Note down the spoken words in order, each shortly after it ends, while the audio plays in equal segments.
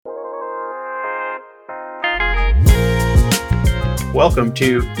Welcome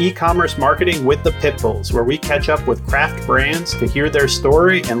to E-commerce Marketing with the Pitbulls, where we catch up with craft brands to hear their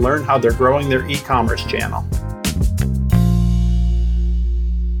story and learn how they're growing their e-commerce channel.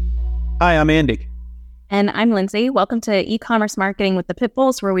 Hi, I'm Andy. And I'm Lindsay. Welcome to E-commerce Marketing with the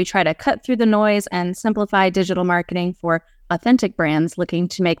Pitbulls, where we try to cut through the noise and simplify digital marketing for authentic brands looking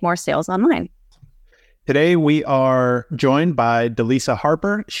to make more sales online. Today, we are joined by Delisa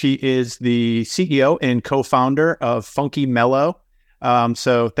Harper. She is the CEO and co-founder of Mello.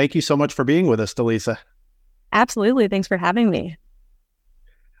 So thank you so much for being with us, Delisa. Absolutely. Thanks for having me.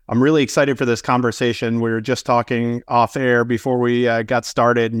 I'm really excited for this conversation. We were just talking off air before we got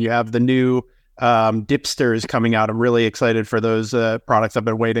started, and you have the new dipsters coming out. I'm really excited for those products. I've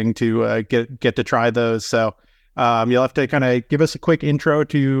been waiting to get to try those. So you'll have to kind of give us a quick intro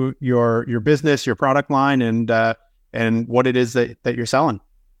to your business, your product line, and what it is that you're selling.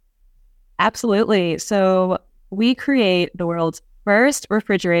 Absolutely. So we create the world's first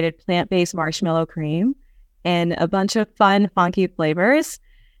refrigerated plant-based marshmallow cream in a bunch of fun, funky flavors.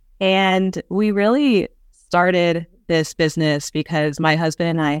 And we really started this business because my husband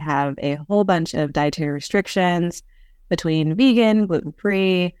and I have a whole bunch of dietary restrictions between vegan,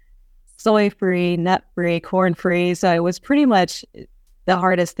 gluten-free, soy-free, nut-free, corn-free. So it was pretty much the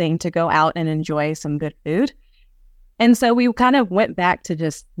hardest thing to go out and enjoy some good food. And so we kind of went back to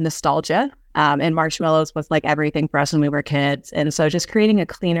just nostalgia. And marshmallows was like everything for us when we were kids. And so just creating a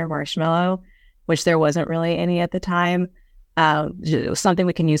cleaner marshmallow, which there wasn't really any at the time, it was something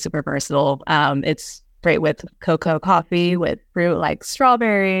we can use super versatile. It's great with cocoa coffee, with fruit like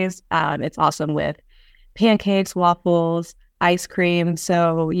strawberries. It's awesome with pancakes, waffles, ice cream.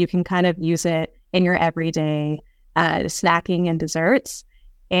 So you can kind of use it in your everyday snacking and desserts.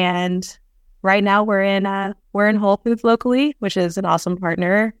 And right now we're in Whole Foods locally, which is an awesome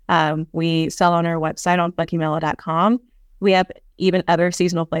partner. We sell on our website on funkymello.com. We have even other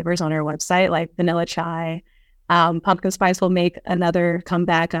seasonal flavors on our website, like vanilla chai. Pumpkin spice will make another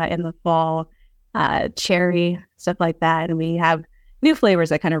comeback in the fall, cherry, stuff like that. And we have new flavors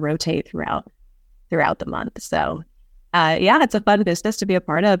that kind of rotate throughout the month. So it's a fun business to be a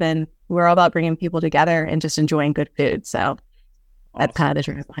part of, and we're all about bringing people together and just enjoying good food. So that's kind of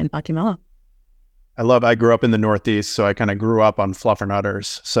the drive behind Mello. I grew up in the Northeast, so I kind of grew up on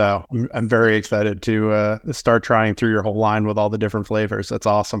Fluffernutters. So I'm very excited to start trying through your whole line with all the different flavors. That's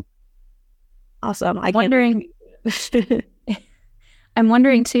awesome. Awesome. I'm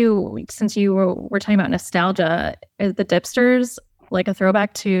wondering too, since you were talking about nostalgia, is the dipsters like a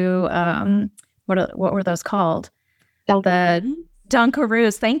throwback to what were those called? The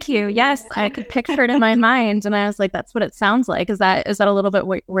Dunkaroos. Thank you. Yes, I could picture it in my mind, and I was like, "That's what it sounds like." Is that a little bit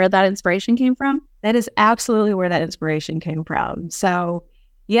where that inspiration came from? That is absolutely where that inspiration came from. So,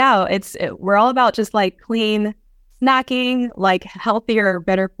 yeah, we're all about just like clean snacking, like healthier,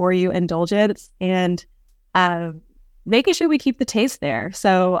 better for you indulgence, and making sure we keep the taste there.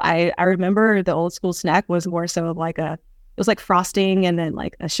 So I remember the old school snack was more so of like it was like frosting and then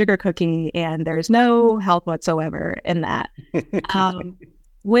like a sugar cookie, and there's no health whatsoever in that.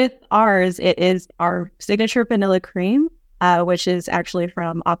 With ours, it is our signature vanilla cream, which is actually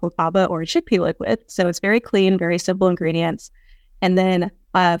from aquafaba or chickpea liquid. So it's very clean, very simple ingredients. And then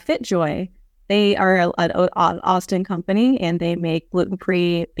FitJoy, they are an Austin company, and they make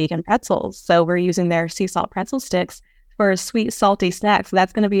gluten-free vegan pretzels. So we're using their sea salt pretzel sticks for sweet, salty snacks. So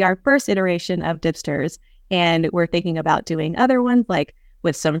that's going to be our first iteration of dipsters. And we're thinking about doing other ones like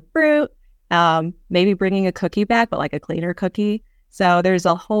with some fruit, maybe bringing a cookie back, but like a cleaner cookie. So there's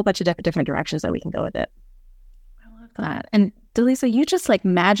a whole bunch of different directions that we can go with it. I love that. And Delisa, you just like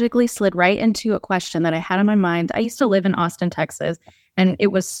magically slid right into a question that I had in my mind. I used to live in Austin, Texas, and it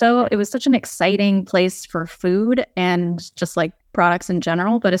was such an exciting place for food and just like products in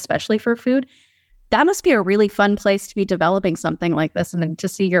general, but especially for food. That must be a really fun place to be developing something like this, and then to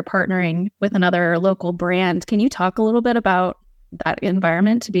see you're partnering with another local brand. Can you talk a little bit about that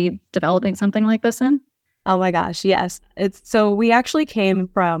environment to be developing something like this in? Oh my gosh, yes. So we actually came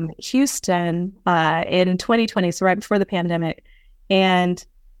from Houston in 2020, so right before the pandemic. And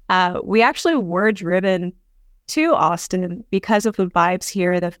we actually were driven to Austin because of the vibes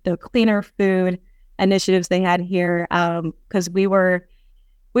here, the cleaner food initiatives they had here, because we were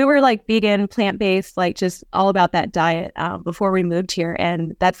like vegan, plant-based, like just all about that diet before we moved here.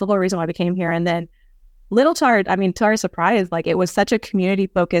 And that's the whole reason why we came here. And then to our surprise, like it was such a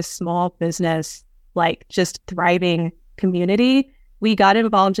community-focused small business, like just thriving community. We got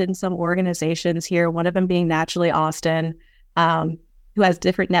involved in some organizations here, one of them being Naturally Austin, who has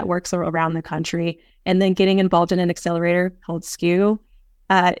different networks around the country. And then getting involved in an accelerator called SKU.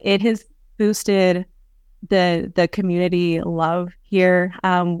 It has boosted the community love here.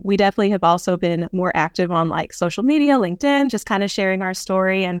 We definitely have also been more active on like social media, LinkedIn, just kind of sharing our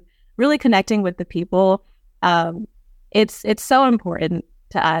story and really connecting with the people. It's so important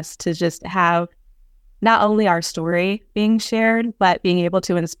to us to just have not only our story being shared, but being able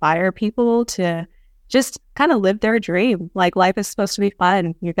to inspire people to just kind of live their dream. Like life is supposed to be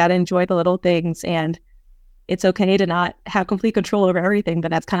fun. You got to enjoy the little things, and it's okay to not have complete control over everything, but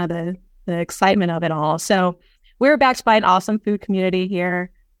that's kind of the excitement of it all. So we're backed by an awesome food community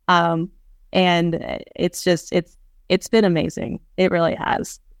here. And it's been amazing. It really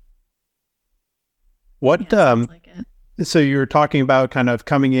has. What, like it. So you were talking about kind of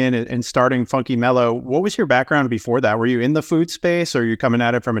coming in and starting Funky Mello. What was your background before that? Were you in the food space, or are you coming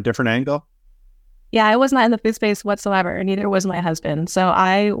at it from a different angle? Yeah, I was not in the food space whatsoever, and neither was my husband. So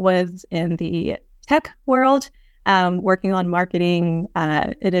I was in the tech world, working on marketing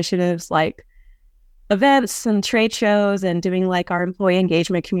initiatives like events and trade shows, and doing like our employee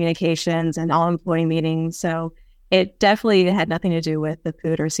engagement communications and all employee meetings. So it definitely had nothing to do with the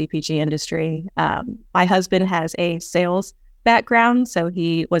food or CPG industry. My husband has a sales background, so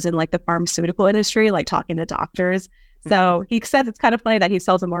he was in like the pharmaceutical industry, like talking to doctors. So he says it's kind of funny that he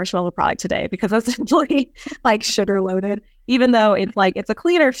sells a marshmallow product today because it's essentially like sugar loaded, even though it's like it's a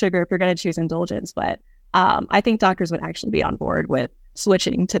cleaner sugar if you're going to choose indulgence. But I think doctors would actually be on board with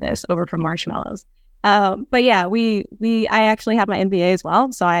switching to this over from marshmallows. But yeah, I actually have my MBA as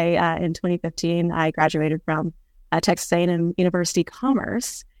well. So I in 2015 I graduated from Texas A&M University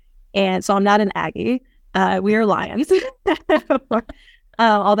Commerce, and so I'm not an Aggie. We are Lions.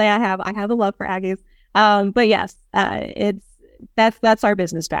 Although I have a love for Aggies. But yes, that's our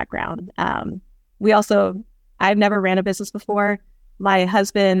business background. I've never ran a business before. My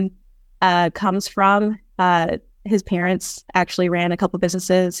husband comes from his parents actually ran a couple of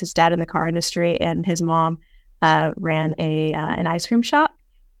businesses. His dad in the car industry, and his mom ran an ice cream shop.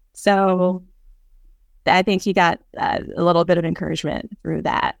 So I think he got a little bit of encouragement through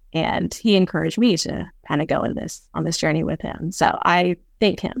that, and he encouraged me to kind of go on this journey with him. So I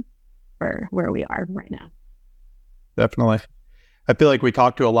thank him for where we are right now. Definitely. I feel like we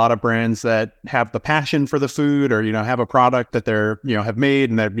talk to a lot of brands that have the passion for the food, or, have a product that they're, have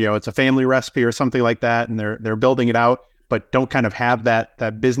made, and that, it's a family recipe or something like that, and they're building it out, but don't kind of have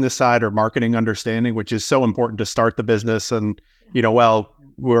that business side or marketing understanding, which is so important to start the business. And,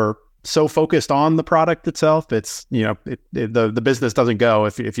 we're so focused on the product itself. It's, the business doesn't go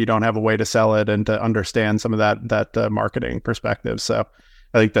if you don't have a way to sell it and to understand some of that marketing perspective. So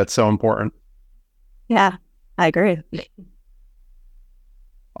I think that's so important. Yeah, I agree.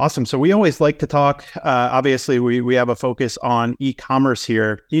 Awesome. So we always like to talk, obviously we have a focus on e-commerce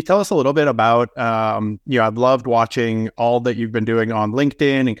here. Can you tell us a little bit about, I've loved watching all that you've been doing on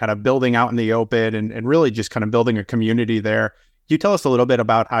LinkedIn and kind of building out in the open and really just kind of building a community there. Can you tell us a little bit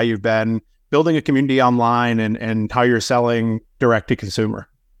about how you've been building a community online and how you're selling direct to consumer?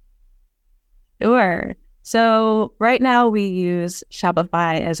 Sure. So right now we use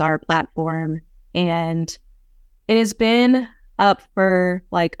Shopify as our platform, and it has been up for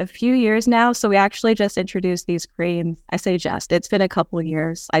like a few years now. So we actually just introduced these creams. I say it's been a couple of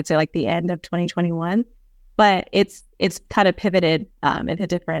years. I'd say like the end of 2021, but it's kind of pivoted into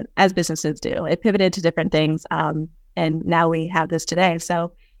different, as businesses do. It pivoted to different things. And now we have this today.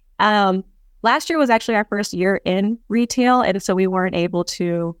 So last year was actually our first year in retail. And so we weren't able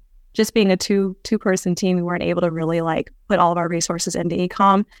to, just being a two-person team, we weren't able to really like put all of our resources into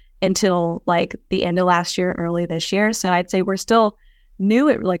e-com until like the end of last year, early this year. So I'd say we're still new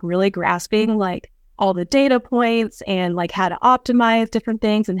at like really grasping like all the data points and like how to optimize different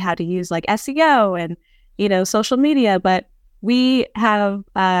things and how to use like SEO and, social media. But we have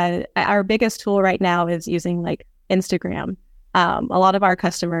our biggest tool right now is using like Instagram. A lot of our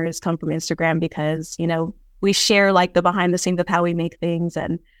customers come from Instagram because, we share like the behind the scenes of how we make things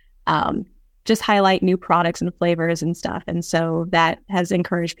and just highlight new products and flavors and stuff. And so that has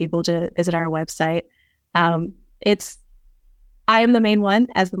encouraged people to visit our website. I am the main one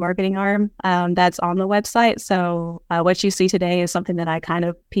as the marketing arm that's on the website. So what you see today is something that I kind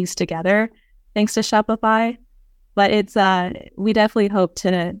of pieced together thanks to Shopify. But it's we definitely hope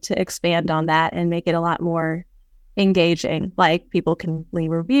to expand on that and make it a lot more engaging. Like people can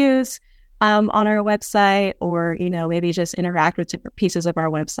leave reviews on our website, or maybe just interact with different pieces of our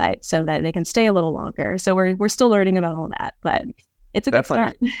website so that they can stay a little longer. So we're still learning about all that, but it's a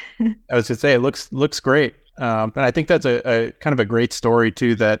Definitely. good start. I was going to say it looks great, and I think that's a kind of a great story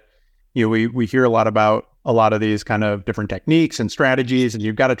too. That we hear a lot about a lot of these kind of different techniques and strategies, and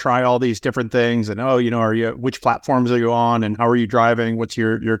you've got to try all these different things. And which platforms are you on, and how are you driving? What's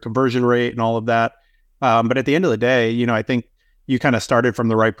your conversion rate and all of that? But at the end of the day, I think you kind of started from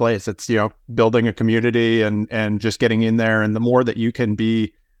the right place. It's, building a community and just getting in there. And the more that you can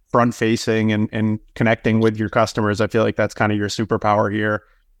be front facing and connecting with your customers, I feel like that's kind of your superpower here.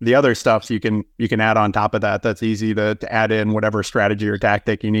 The other stuff you can add on top of that. That's easy to add in whatever strategy or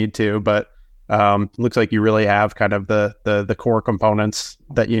tactic you need to. But looks like you really have kind of the core components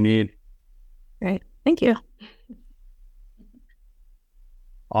that you need. Great. Thank you.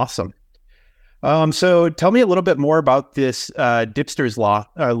 Awesome. So tell me a little bit more about this Dipsters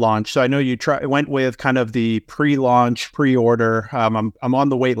launch. So I know you went with kind of the pre-launch, pre-order. I'm on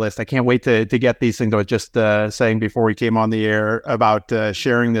the wait list. I can't wait to get these things. I was just saying before we came on the air about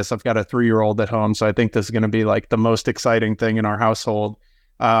sharing this. I've got a 3-year-old at home, so I think this is going to be like the most exciting thing in our household.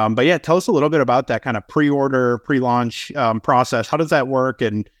 But yeah, tell us a little bit about that kind of pre-order, pre-launch process. How does that work,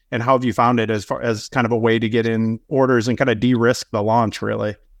 and how have you found it as far as kind of a way to get in orders and kind of de-risk the launch,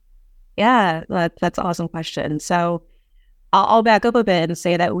 really? Yeah, that's an awesome question. So I'll back up a bit and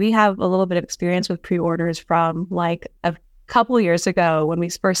say that we have a little bit of experience with pre-orders from like a couple of years ago when we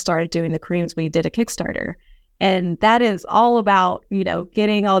first started doing the creams. We did a Kickstarter, and that is all about,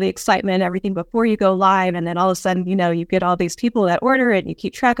 getting all the excitement and everything before you go live. And then all of a sudden, you get all these people that order it and you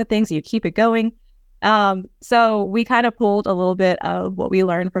keep track of things and you keep it going. So we kind of pulled a little bit of what we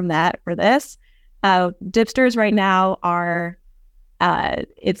learned from that for this. Dipsters right now are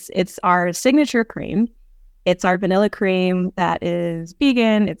it's our signature cream. It's our vanilla cream that is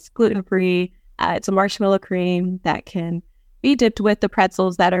vegan. It's gluten-free. It's a marshmallow cream that can be dipped with the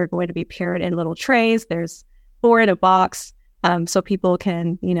pretzels that are going to be paired in little trays. There's 4 in a box, so people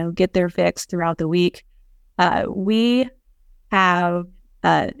can, get their fix throughout the week. We have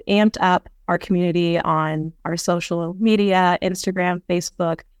amped up our community on our social media, Instagram,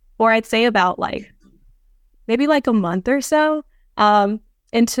 Facebook, for I'd say about maybe a month or so.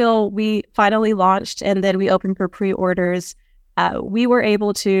 Until we finally launched, and then we opened for pre-orders. We were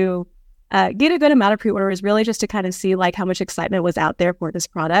able to get a good amount of pre-orders, really just to kind of see how much excitement was out there for this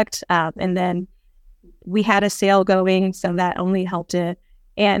product. And then we had a sale going, so that only helped it.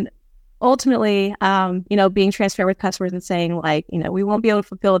 And ultimately, being transparent with customers and saying we won't be able to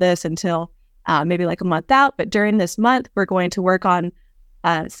fulfill this until maybe a month out. But during this month, we're going to work on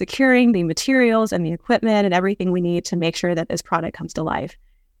securing the materials and the equipment and everything we need to make sure that this product comes to life.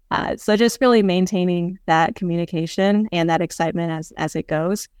 So just really maintaining that communication and that excitement as it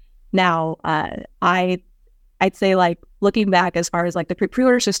goes. Now, I'd say looking back as far as the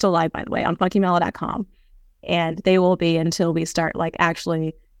pre-orders are still live, by the way, on funkymellow.com, and they will be until we start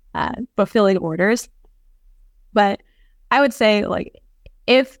actually fulfilling orders. But I would say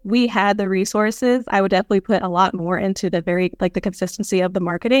if we had the resources, I would definitely put a lot more into the the consistency of the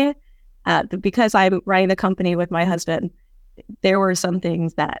marketing. Because I'm running the company with my husband, there were some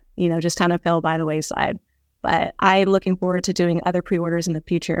things that, just kind of fell by the wayside. But I'm looking forward to doing other pre-orders in the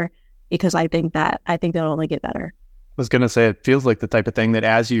future because I think they'll only get better. I was going to say, it feels like the type of thing that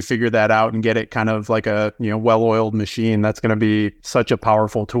as you figure that out and get it kind of like a, well-oiled machine, that's going to be such a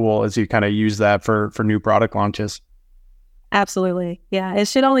powerful tool as you kind of use that for new product launches. Absolutely. Yeah. It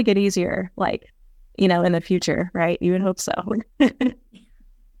should only get easier, in the future, right? You would hope so.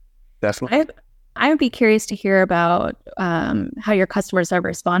 Definitely. I would be curious to hear about how your customers have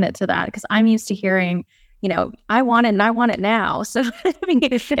responded to that, because I'm used to hearing, I want it and I want it now. So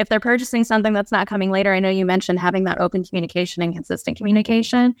if they're purchasing something that's not coming later, I know you mentioned having that open communication and consistent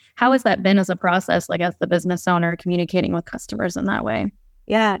communication. How has that been as a process, as the business owner communicating with customers in that way?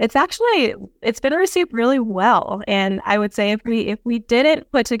 Yeah, it's been received really well. And I would say if we didn't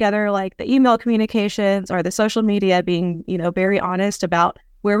put together the email communications or the social media being, very honest about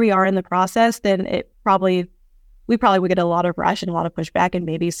where we are in the process, then we probably would get a lot of rush and a lot of pushback, and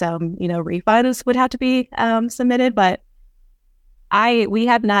maybe some, refunds would have to be submitted. But we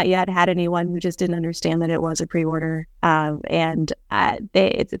have not yet had anyone who just didn't understand that it was a pre-order. It's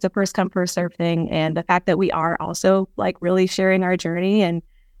a first come, first serve thing. And the fact that we are also really sharing our journey and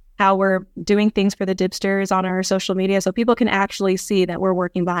how we're doing things for the Dipsters on our social media, so people can actually see that we're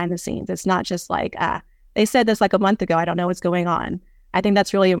working behind the scenes. It's not just they said this a month ago, I don't know what's going on. I think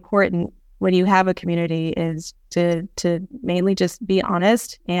that's really important when you have a community, is to mainly just be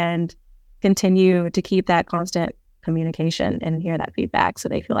honest and continue to keep that constant communication and hear that feedback, so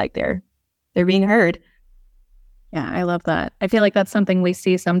they feel like they're being heard. Yeah, I love that. I feel like that's something we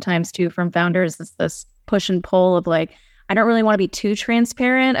see sometimes too from founders, is this push and pull of I don't really want to be too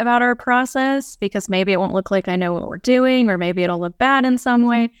transparent about our process because maybe it won't look like I know what we're doing, or maybe it'll look bad in some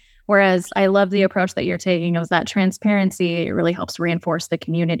way. Whereas I love the approach that you're taking of that transparency. It really helps reinforce the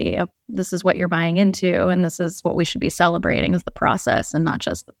community of this is what you're buying into, and this is what we should be celebrating as the process and not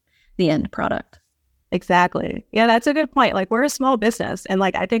just the end product. Exactly. Yeah, that's a good point. Like we're a small business and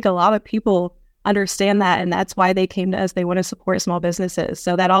like I think a lot of people understand that and that's why they came to us. They want to support small businesses.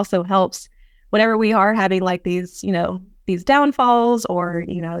 So that also helps whenever we are having like these, these downfalls or,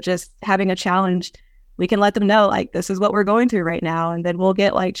 just having a challenge, we can let them know like this is what we're going through right now. And then we'll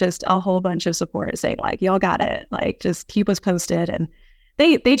get like just a whole bunch of support saying like, y'all got it. Like just keep us posted. And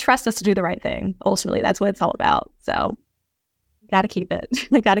they trust us to do the right thing. Ultimately, that's what it's all about. So got to keep it.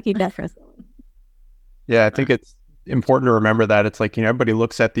 Got to keep that trust going. Yeah, I think it's important to remember that. It's like, everybody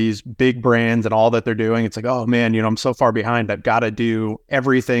looks at these big brands and all that they're doing. It's like, oh man, I'm so far behind. I've got to do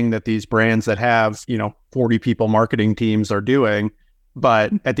everything that these brands that have, 40 people marketing teams are doing.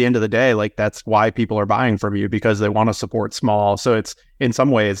 But at the end of the day, like that's why people are buying from you, because they want to support small. So it's in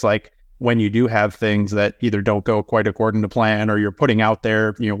some ways like when you do have things that either don't go quite according to plan or you're putting out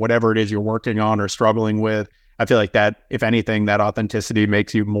there, whatever it is you're working on or struggling with, I feel like that, if anything, that authenticity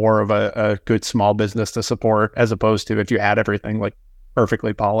makes you more of a good small business to support as opposed to if you had everything like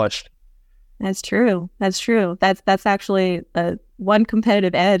perfectly polished. That's true. That's actually one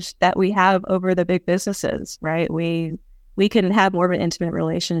competitive edge that we have over the big businesses, right? We can have more of an intimate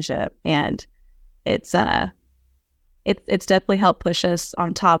relationship, and it's definitely helped push us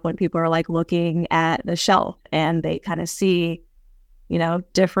on top when people are like looking at the shelf and they kind of see,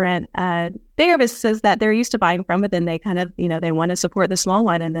 different bigger businesses that they're used to buying from, but then they kind of, they want to support the small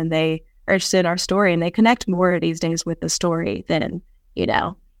one, and then they are interested in our story and they connect more these days with the story than,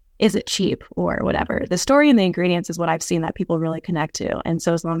 is it cheap or whatever. The story and the ingredients is what I've seen that people really connect to. And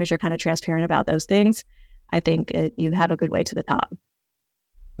so as long as you're kind of transparent about those things, I think you have a good way to the top.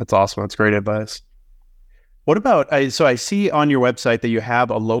 That's awesome. That's great advice. What about, so I see on your website that you have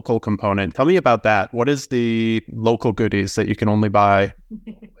a local component. Tell me about that. What is the local goodies that you can only buy?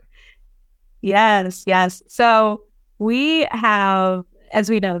 Yes. So we have, as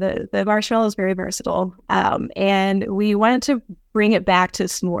we know, the marshmallow is very versatile. And we wanted to bring it back to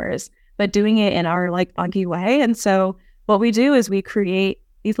s'mores, but doing it in our like funky way. And so what we do is we create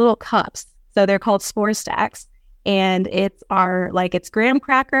these little cups. So they're called s'more stacks. And it's it's graham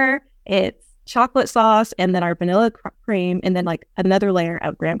cracker, it's chocolate sauce, and then our vanilla cream, and then like another layer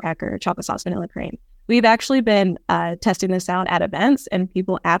of graham cracker, chocolate sauce, vanilla cream. We've actually been testing this out at events and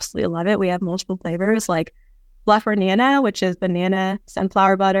people absolutely love it. We have multiple flavors like Fluffernuena, which is banana,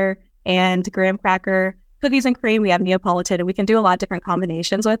 sunflower butter, and graham cracker, cookies and cream. We have Neapolitan, and we can do a lot of different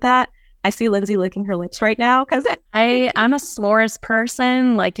combinations with that. I see Lindsay licking her lips right now because I'm a s'mores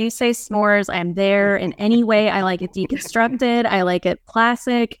person. Like you say s'mores, I'm there in any way. I like it deconstructed. I like it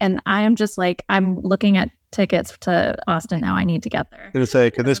classic. And I am just like, I'm looking at tickets to Austin now. I need to get there. I was going to say,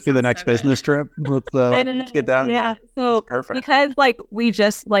 could this be the next business trip? Let's get down. Yeah. So because we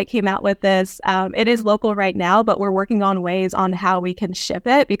just came out with this, it is local right now, but we're working on ways on how we can ship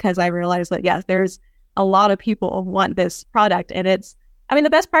it, because I realized that, yes, there's a lot of people who want this product, and the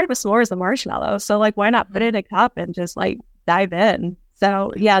best part of a s'more is the marshmallow. So why not put it in a cup and just dive in?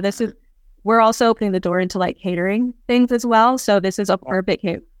 So yeah, we're also opening the door into catering things as well. So this is a perfect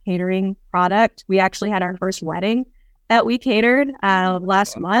catering product. We actually had our first wedding that we catered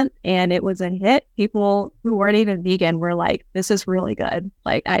last month, and it was a hit. People who weren't even vegan were like, this is really good.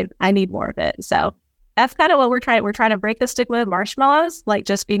 I need more of it. So that's kind of what we're trying. We're trying to break the stigma of marshmallows,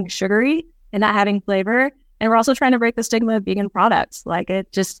 just being sugary and not having flavor. And we're also trying to break the stigma of vegan products.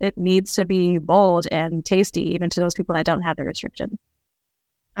 It needs to be bold and tasty, even to those people that don't have the restriction.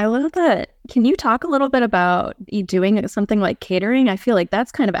 I love that. Can you talk a little bit about you doing something like catering? I feel like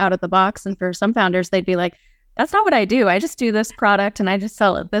that's kind of out of the box. And for some founders, they'd be like, that's not what I do. I just do this product and I just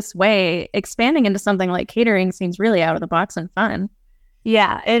sell it this way. Expanding into something like catering seems really out of the box and fun.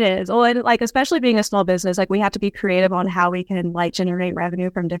 Yeah, it is. Well, and especially being a small business, we have to be creative on how we can generate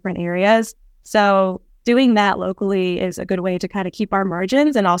revenue from different areas. So doing that locally is a good way to kind of keep our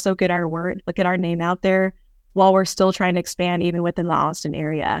margins and also get our our name out there while we're still trying to expand even within the Austin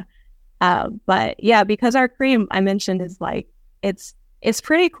area. But yeah, because our cream I mentioned is it's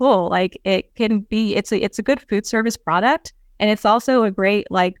pretty cool. It's a good food service product, and it's also a great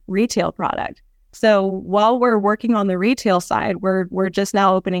retail product. So while we're working on the retail side, we're just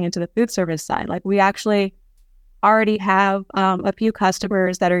now opening into the food service side. We actually already have a few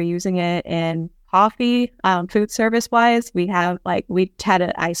customers that are using it in coffee, food service wise. We had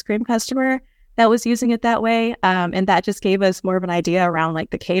an ice cream customer that was using it that way. And that just gave us more of an idea around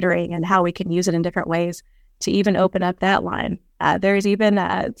the catering and how we can use it in different ways to even open up that line. There's even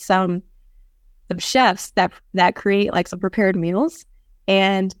some chefs that create some prepared meals,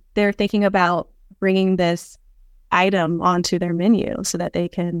 and they're thinking about bringing this item onto their menu so that they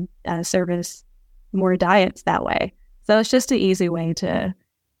can service more diets that way. So it's just an easy way to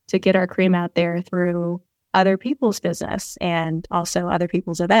to get our cream out there through other people's business and also other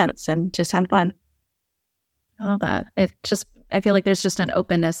people's events and just have fun. I love that. I feel like there's just an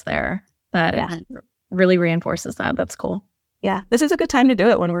openness there that really reinforces that. That's cool. Yeah, this is a good time to do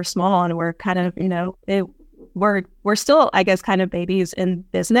it when we're small and we're kind of, we're still, I guess, kind of babies in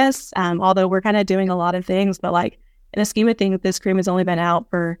business, although we're kind of doing a lot of things. But like in a scheme of things, this cream has only been out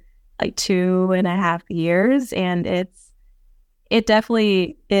for like 2.5 years, and it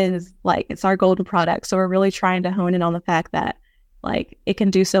definitely is like it's our golden product. So we're really trying to hone in on the fact that like it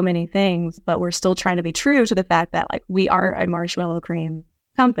can do so many things, but we're still trying to be true to the fact that like we are a marshmallow cream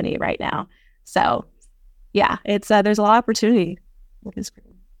company right now. So yeah, it's there's a lot of opportunity with this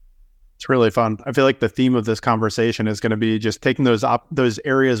cream. It's really fun. I feel like the theme of this conversation is going to be just taking those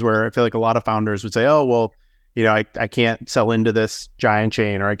areas where I feel like a lot of founders would say, oh, well, I can't sell into this giant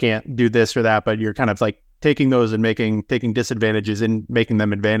chain, or I can't do this or that. But you're kind of like taking those and taking disadvantages and making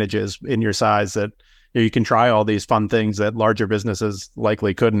them advantages in your size that you can try all these fun things that larger businesses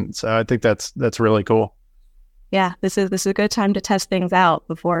likely couldn't. So I think that's really cool. Yeah, this is a good time to test things out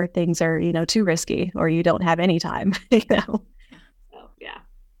before things are, too risky or you don't have any time, So, yeah.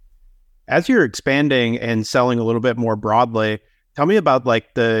 As you're expanding and selling a little bit more broadly, tell me about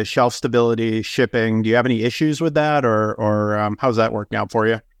like the shelf stability, shipping. Do you have any issues with that, or how's that working out for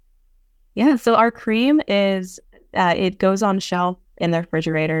you? Yeah, so our cream is, it goes on shelf in the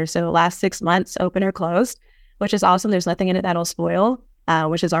refrigerator. So it lasts 6 months, open or closed, which is awesome. There's nothing in it that'll spoil,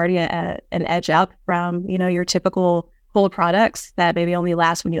 which is already an edge up from, your typical cold products that maybe only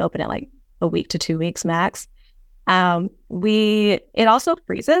last when you open it like a week to 2 weeks max. It also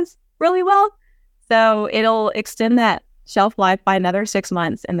freezes really well. So it'll extend that shelf life by another 6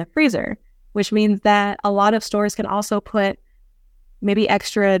 months in the freezer, which means that a lot of stores can also put maybe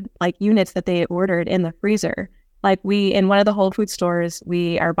extra like units that they ordered in the freezer. Like in one of the Whole Foods stores,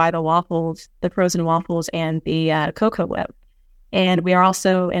 we are by the waffles, the frozen waffles and the cocoa whip. And we are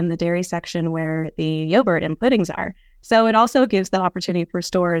also in the dairy section where the yogurt and puddings are. So it also gives the opportunity for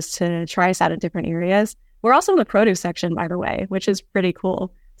stores to try us out in different areas. We're also in the produce section, by the way, which is pretty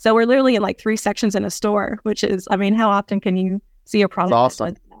cool. So we're literally in like 3 sections in a store, which is, how often can you see a product? That's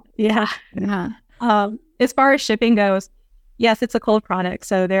awesome. Yeah. As far as shipping goes, yes, it's a cold product.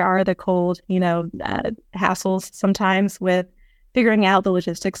 So there are the cold, hassles sometimes with figuring out the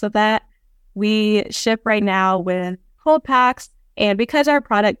logistics of that. We ship right now with cold packs. And because our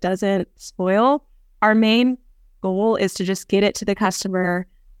product doesn't spoil, our main goal is to just get it to the customer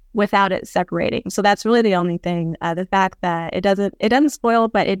without it separating. So that's really the only thing. The fact that it doesn't spoil,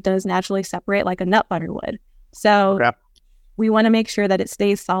 but it does naturally separate like a nut butter would. So we want to make sure that it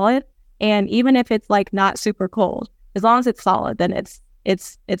stays solid. And even if it's like not super cold, as long as it's solid, then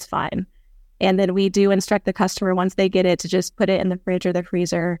it's fine. And then we do instruct the customer once they get it to just put it in the fridge or the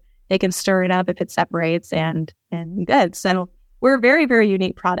freezer. They can stir it up if it separates and good. So we're a very, very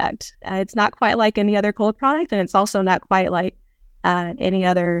unique product. It's not quite like any other cold product, and it's also not quite like any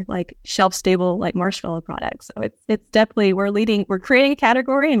other like shelf stable like marshmallow product. So it's definitely we're creating a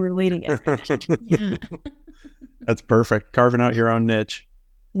category and we're leading it. That's perfect. Carving out your own niche.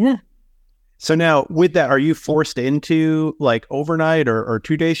 Yeah. So now with that, are you forced into like overnight or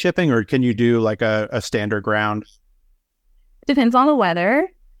 2-day shipping, or can you do like a standard ground? Depends on the weather.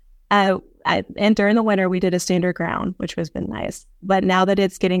 And during the winter, we did a standard ground, which has been nice. But now that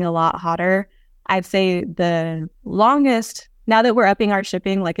it's getting a lot hotter, I'd say the longest, now that we're upping our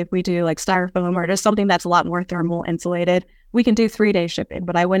shipping, like if we do like styrofoam or just something that's a lot more thermal insulated, we can do 3-day shipping,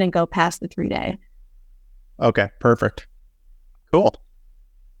 but I wouldn't go past the 3-day. Okay, perfect. Cool.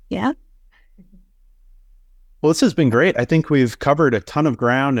 Yeah. Well, this has been great. I think we've covered a ton of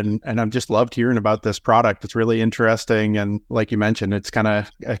ground, and I've just loved hearing about this product. It's really interesting. And like you mentioned, it's kind of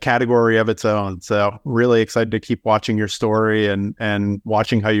a category of its own. So really excited to keep watching your story and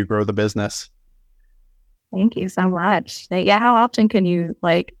watching how you grow the business. Thank you so much. Yeah. How often can you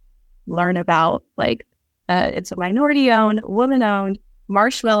like learn about like, it's a minority owned, woman owned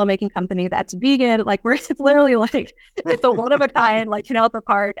marshmallow making company that's vegan. Like it's literally like, it's a one of a kind, like, at the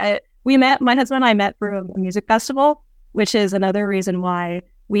park. My husband and I met through a music festival, which is another reason why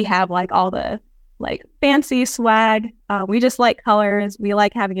we have like all the like fancy swag. We just like colors. We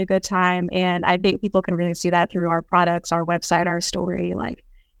like having a good time. And I think people can really see that through our products, our website, our story. Like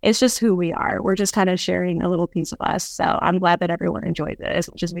it's just who we are. We're just kind of sharing a little piece of us. So I'm glad that everyone enjoys it as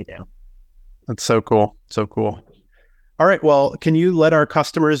much as we do. That's so cool. So cool. All right. Well, can you let our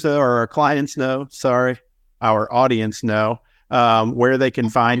customers know, or our clients know, our audience know, where they can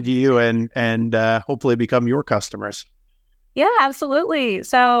find you and hopefully become your customers? Yeah, absolutely.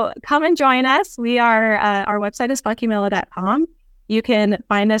 So come and join us. We are, our website is funkymello.com. You can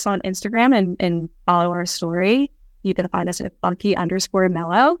find us on Instagram and follow our story. You can find us at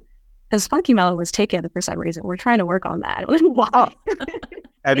funky_mellow, because Funky Mellow was taken for some reason. We're trying to work on that. Wow.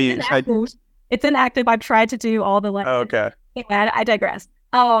 It's inactive. I've tried to do all the okay. Yeah, I digress.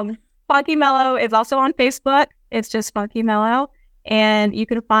 Funky Mellow is also on Facebook. It's just Funky Mellow. And you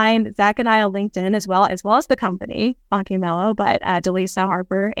can find Zach and I on LinkedIn as well as the company, Funky Mellow, but Delisa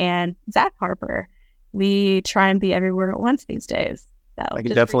Harper and Zach Harper. We try and be everywhere at once these days. So I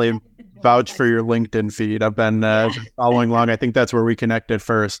can definitely vouch for your LinkedIn feed. I've been following along. I think that's where we connected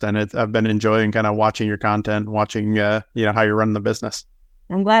first. And I've been enjoying kind of watching your content, watching how you run the business.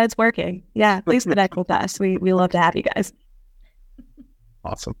 I'm glad it's working. Yeah, please connect with us. We love to have you guys.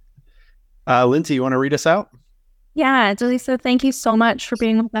 Awesome. Lindsay, you want to read us out? Yeah, Delisa, thank you so much for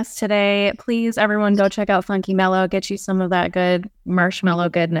being with us today. Please, everyone, go check out Funky Mellow. Get you some of that good marshmallow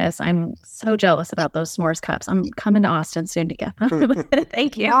goodness. I'm so jealous about those s'mores cups. I'm coming to Austin soon to get them.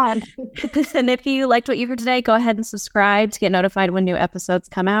 Thank you. And if you liked what you heard today, go ahead and subscribe to get notified when new episodes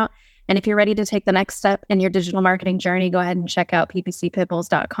come out. And if you're ready to take the next step in your digital marketing journey, go ahead and check out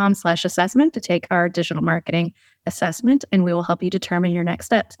ppcpitbulls.com/assessment to take our digital marketing assessment, and we will help you determine your next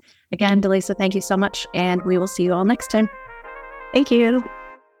steps. Again, Delisa, thank you so much, and we will see you all next time. Thank you.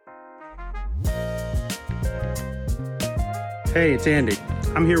 Hey, it's Andy.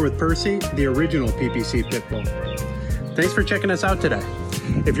 I'm here with Percy, the original PPC Pitbull. Thanks for checking us out today.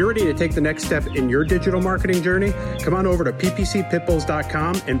 If you're ready to take the next step in your digital marketing journey, come on over to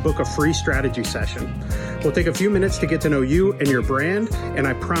ppcpitbulls.com and book a free strategy session. We'll take a few minutes to get to know you and your brand, and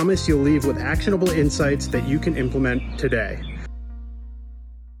I promise you'll leave with actionable insights that you can implement today.